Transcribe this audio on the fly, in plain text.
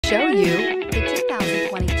show you the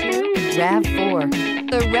 2022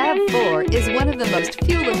 RAV4. The RAV4 is one of the most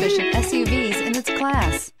fuel-efficient SUVs in its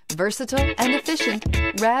class. Versatile and efficient,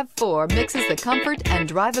 RAV4 mixes the comfort and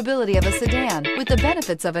drivability of a sedan with the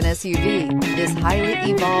benefits of an SUV. This highly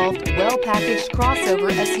evolved, well-packaged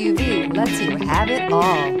crossover SUV lets you have it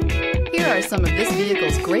all. Here are some of this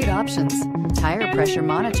vehicle's great options: tire pressure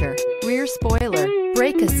monitor, rear spoiler,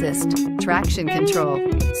 brake assist, traction control,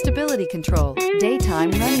 stability control,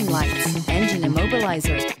 daytime running lights, engine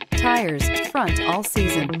immobilizer, tires front all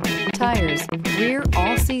season, tires rear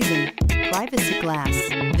all season, privacy glass.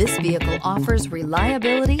 This vehicle offers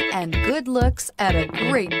reliability and good looks at a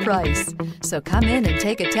great price. So come in and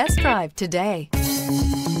take a test drive today.